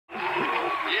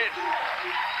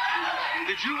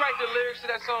Did you write the lyrics to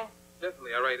that song?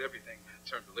 Definitely, I write everything in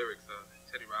terms of lyrics.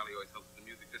 Teddy Riley always helps with the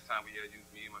music. This time we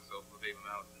used me, myself, LaVey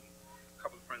Malice, and a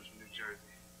couple of friends from New Jersey.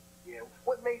 Yeah.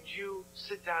 What made you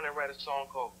sit down and write a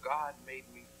song called God Made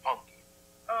Me Funky?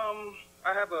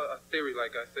 I have a theory,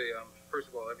 like I say, first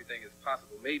of all, everything is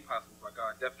possible, made possible by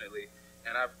God, definitely.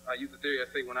 And I use the theory, I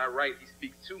say, when I write, he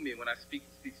speaks to me, and when I speak,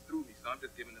 he speaks through me. So I'm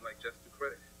just giving it, like, just due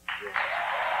credit. Yeah.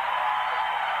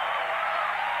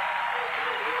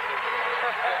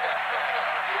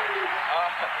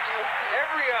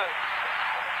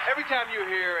 Every time you're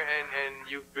here, and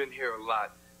you've been here a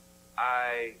lot,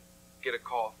 I get a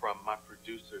call from my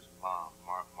producer's mom.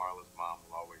 Marla's mom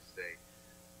will always say,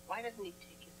 "Why doesn't he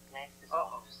take his glasses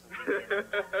off so we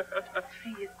can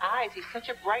see his eyes? He's such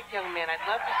a bright young man. I'd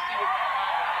love to see his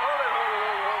eyes."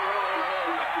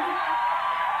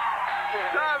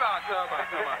 Time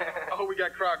out. Oh, we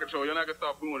got crowd control. You're not going to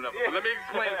start booing enough. But let me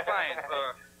explain the science.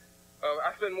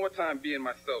 I spend more time being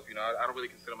myself. You know, I don't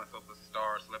really consider myself a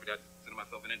star or celebrity. I consider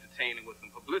myself an entertainer with some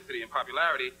publicity and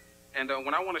popularity. And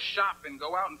when I want to shop and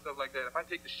go out and stuff like that, if I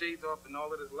take the shades off and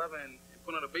all of this leather and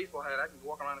put on a baseball hat, I can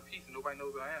walk around in peace and nobody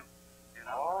knows who I am. And,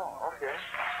 okay.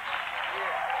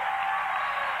 Yeah.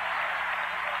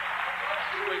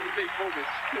 Way to stay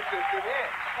focused.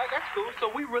 Yeah, that's cool.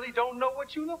 So we really don't know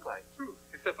what you look like. True,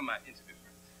 except for my interview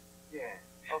friends. Yeah.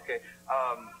 Okay.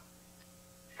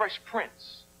 Fresh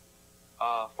Prince,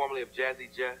 formerly of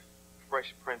Jazzy Jeff,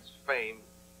 Fresh Prince fame.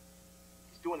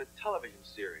 He's doing a television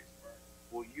series. Right.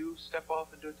 Will you step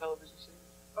off and do a television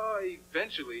series?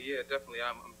 Eventually, yeah, definitely.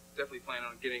 I'm definitely planning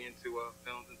on getting into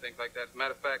films and things like that. As a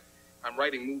matter of fact, I'm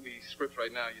writing movie scripts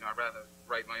right now. You know, I'd rather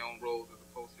write my own roles as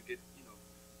opposed to get, you know,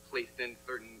 placed in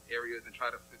certain areas and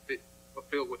try to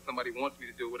fulfill what somebody wants me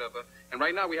to do, whatever. And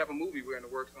right now we have a movie we're in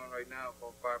the works on right now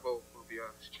called 5-0. We'll be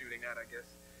shooting that, I guess,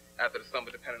 after the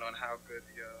summer, depending on how good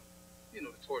the, you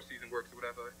know, the tour season works or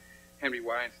whatever. Henry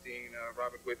Weinstein,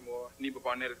 Robert Whitmore, Neva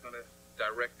Barnett is going to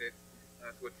direct it.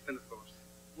 That's with Cinesource.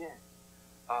 Yeah.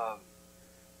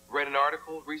 Read an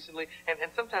article recently, and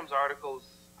sometimes articles,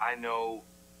 I know,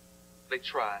 they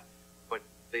try, but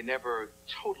they never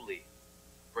totally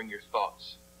bring your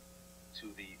thoughts to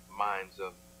the minds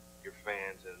of your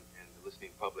fans and the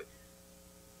listening public.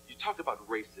 You talked about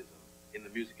racism in the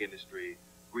music industry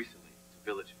recently to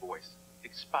Village Voice.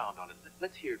 Expound on it.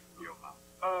 Let's hear it from your mouth.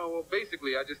 Well,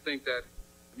 basically, I just think that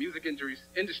the music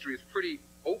industry is pretty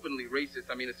openly racist.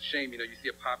 I mean, it's a shame, you know, you see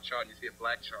a pop chart and you see a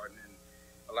black chart, and then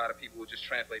a lot of people will just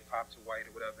translate pop to white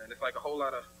or whatever. And it's like a whole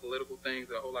lot of political things,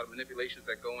 a whole lot of manipulations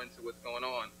that go into what's going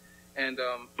on. And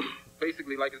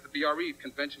basically, like it's the BRE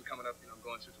convention coming up, you know, I'm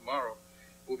going to tomorrow.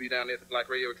 We'll be down there at the Black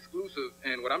Radio exclusive.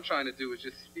 And what I'm trying to do is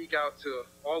just speak out to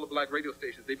all the black radio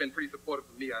stations. They've been pretty supportive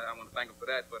of me. I want to thank them for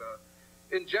that. But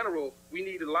in general, we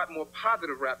need a lot more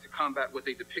positive rap to combat what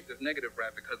they depict as negative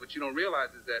rap, because what you don't realize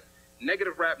is that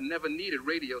negative rap never needed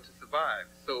radio to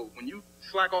survive. So when you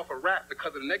slack off a rap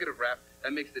because of the negative rap,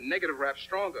 that makes the negative rap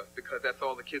stronger, because that's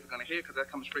all the kids are going to hear, because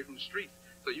that comes straight from the streets.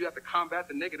 So you have to combat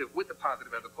the negative with the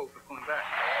positive as opposed to pulling back.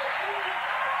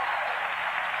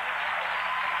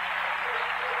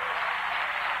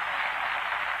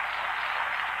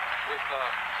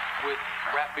 With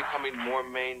rap becoming more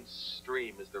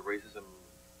mainstream, is the racism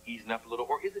easing up a little,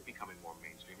 or is it becoming more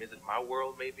mainstream? Is it my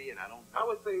world maybe, and I don't know? I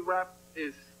would say rap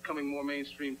is coming more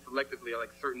mainstream selectively, like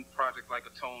certain projects like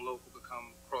a Tone Local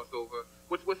become crossover.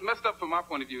 What's messed up from my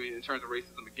point of view in terms of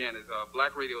racism, again, is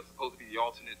black radio is supposed to be the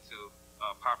alternate to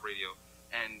pop radio.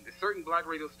 And there's certain black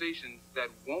radio stations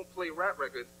that won't play rap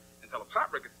records until a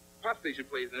pop station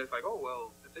plays, and it's like, oh,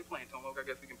 well, if they're playing Tone Loc, I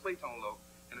guess we can play Tone Loc.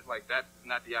 And it's like, that's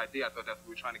not the idea. I thought that's what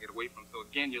we were trying to get away from. So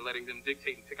again, you're letting them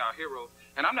dictate and pick our heroes.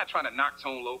 And I'm not trying to knock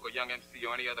Tone Loc or Young MC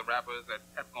or any other rappers that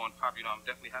have gone pop. You know, I'm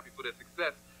definitely happy for their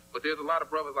success. But there's a lot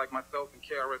of brothers like myself and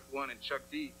KRS-One and Chuck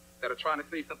D that are trying to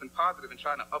say something positive and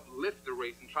trying to uplift the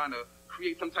race and trying to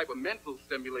create some type of mental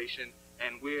stimulation.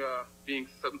 And we're being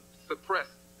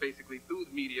suppressed, basically, through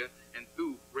the media and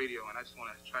through radio. And I just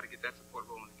want to try to get that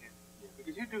support rolling again. Yeah,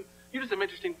 because you do some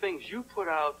interesting things. You put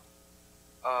out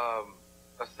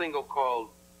a single called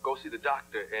Go See the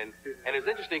Doctor, and it's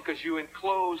interesting because you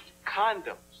enclosed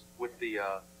condoms with the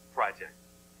project.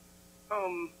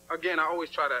 Again, I always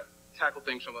try to tackle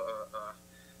things from a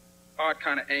odd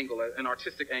kind of angle, an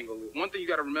artistic angle. One thing you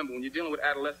got to remember when you're dealing with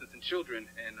adolescents and children,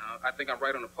 and I think I'm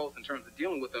right on the pulse in terms of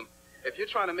dealing with them, if you're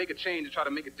trying to make a change and try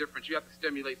to make a difference, you have to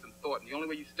stimulate some thought, and the only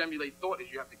way you stimulate thought is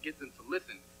you have to get them to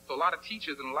listen. So a lot of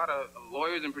teachers and a lot of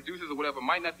lawyers and producers or whatever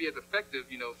might not be as effective,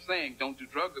 you know, saying don't do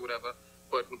drugs or whatever.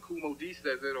 But when Kool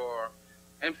says it, or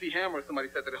MC Hammer, somebody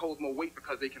said that it holds more weight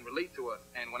because they can relate to us.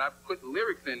 And when I put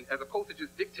lyrics in, as opposed to just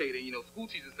dictating, you know, school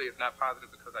teachers say it's not positive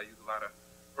because I use a lot of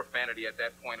profanity at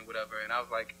that point or whatever. And I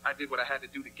was like, I did what I had to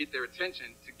do to get their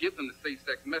attention, to give them the safe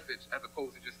sex message, as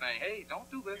opposed to just saying, hey, don't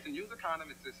do this and use a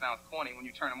condom. It just sounds corny. When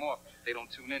you turn them off, they don't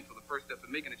tune in. So the first step of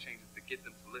making a change is to get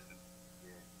them to listen.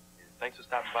 Yeah. Thanks for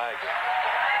stopping by again.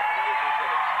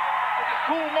 This is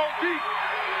Kool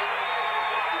Motif.